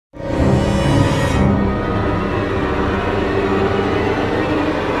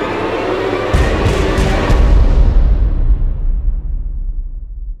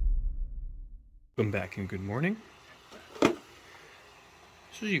Welcome back and good morning. So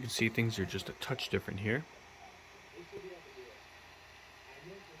as you can see, things are just a touch different here.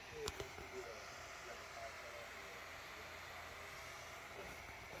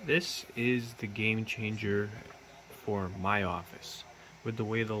 This is the game changer for my office. With the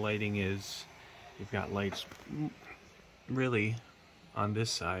way the lighting is, you've got lights really on this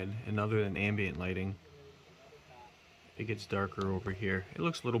side, and other than ambient lighting, it gets darker over here. It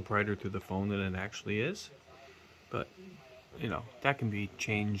looks a little brighter through the phone than it actually is, but you know, that can be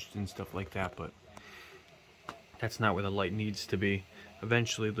changed and stuff like that, but that's not where the light needs to be.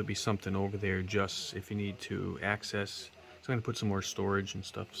 Eventually there'll be something over there just if you need to access. So I'm going to put some more storage and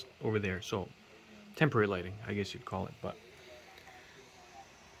stuff over there, so temporary lighting, I guess you'd call it. But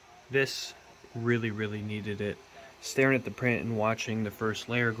this really needed it. Staring at the print and watching the first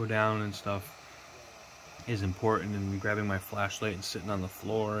layer go down and stuff is important, and grabbing my flashlight and sitting on the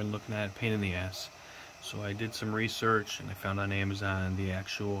floor and looking at it, pain in the ass. So I did some research and I found on Amazon the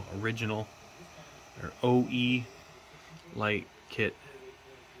actual original or OE light kit.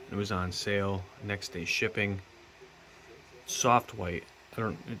 It was on sale, next day shipping. Soft white.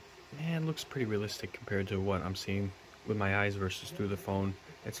 It looks pretty realistic compared to what I'm seeing with my eyes versus through the phone.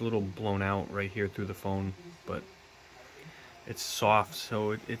 It's a little blown out right here through the phone, but it's soft,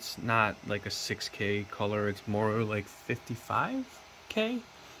 so it's not like a 6K color. It's more like 55K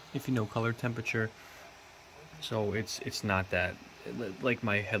if you know color temperature. So it's not that like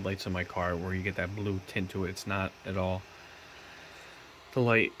my headlights in my car where you get that blue tint to it. It's not at all. The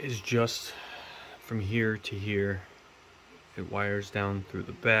light is just from here to here. It wires down through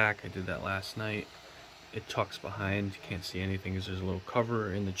the back. I did that last night. It tucks behind. You can't see anything because there's a little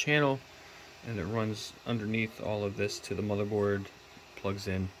cover in the channel, and it runs underneath all of this to the motherboard, plugs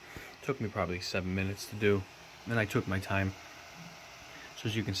in. It took me probably 7 minutes to do, and I took my time. So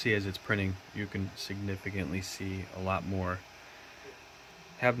as you can see, as it's printing, you can significantly see a lot more.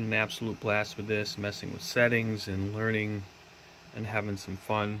 Having an absolute blast with this, messing with settings and learning and having some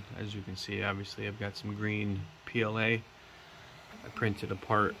fun. As you can see, obviously I've got some green PLA. I printed a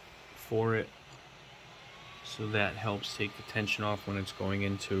part for it, so that helps take the tension off when it's going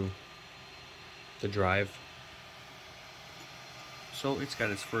into the drive. So it's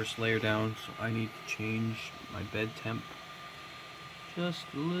got its first layer down, so I need to change my bed temp just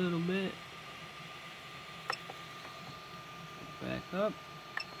a little bit. Back up.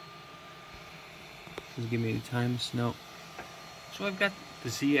 Doesn't give me any times. No. So I've got the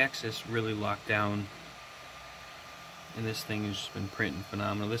Z-axis really locked down, and this thing has just been printing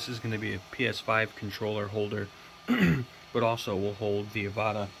phenomenal. This is going to be a PS5 controller holder, but also will hold the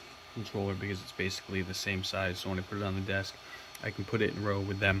Avata controller because it's basically the same size. So when I put it on the desk, I can put it in row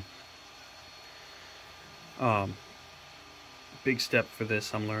with them. Big step for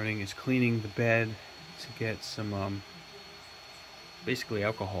this I'm learning is cleaning the bed to get some basically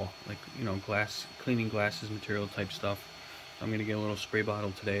alcohol, like, you know, cleaning glasses, material type stuff. So I'm gonna get a little spray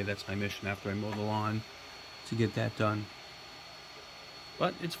bottle today. That's my mission after I mow the lawn, to get that done.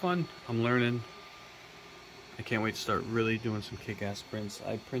 But it's fun. I'm learning. I can't wait to start really doing some kick-ass prints.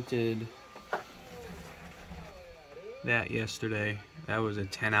 I printed that yesterday. That was a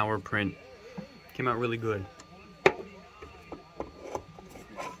 10-hour print. Came out really good.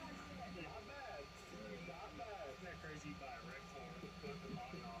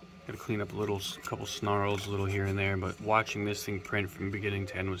 Gotta clean up a couple snarls, a little here and there, but watching this thing print from beginning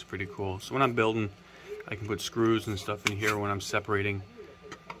to end was pretty cool. So when I'm building, I can put screws and stuff in here when I'm separating.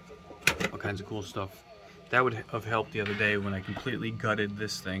 All kinds of cool stuff. That would have helped the other day when I completely gutted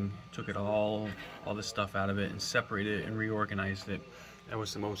this thing, took it all the stuff out of it and separated it and reorganized it. That was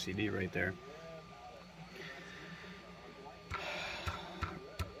some OCD right there.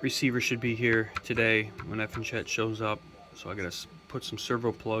 Receiver should be here today when Effinchet shows up, so I gotta put some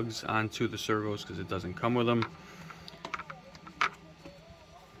servo plugs onto the servos because it doesn't come with them.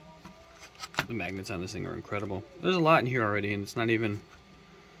 The magnets on this thing are incredible. There's a lot in here already, and it's not even...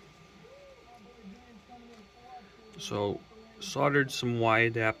 So, soldered some Y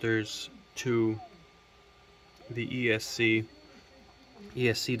adapters to the ESC.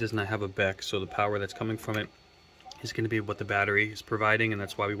 ESC does not have a BEC, so the power that's coming from it is going to be what the battery is providing, and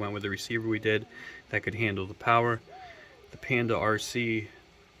that's why we went with the receiver we did that could handle the power. The Panda RC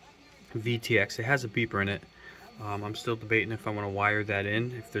VTX, it has a beeper in it. I'm still debating if I want to wire that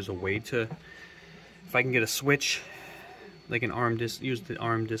in, if there's a way to, if I can get a switch, like an use the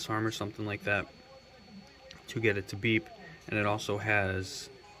arm disarm or something like that to get it to beep. And it also has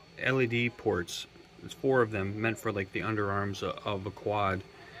LED ports. There's 4 of them, meant for like the underarms of a quad.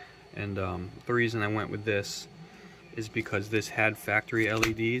 And the reason I went with this is because this had factory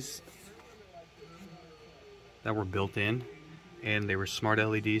LEDs that were built in, and they were smart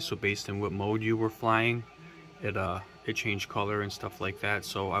LEDs, so based on what mode you were flying, it changed color and stuff like that.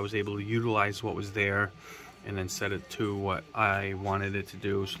 So I was able to utilize what was there and then set it to what I wanted it to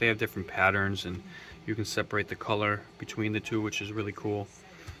do. So they have different patterns, and you can separate the color between the two, which is really cool.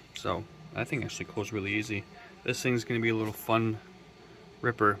 So I think actually goes really easy. This thing's going to be a little fun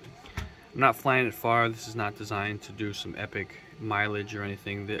ripper. I'm not flying it far. This is not designed to do some epic mileage or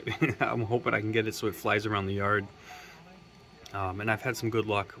anything. That I'm hoping I can get it so it flies around the yard. And I've had some good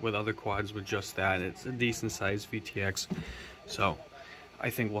luck with other quads with just that. It's a decent sized VTX, so I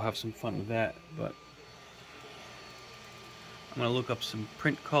think we'll have some fun with that. But I'm going to look up some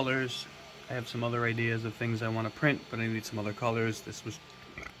print colors. I have some other ideas of things I want to print, but I need some other colors. This was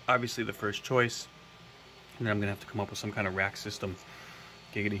obviously the first choice, and then I'm going to have to come up with some kind of rack system,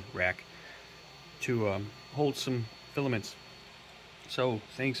 giggity rack, to hold some filaments. So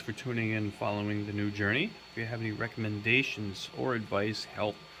thanks for tuning in, following the new journey. If you have any recommendations or advice,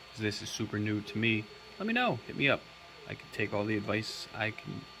 help, because this is super new to me, let me know. Hit me up. I can take all the advice. I'll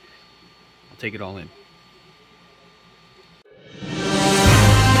take it all in.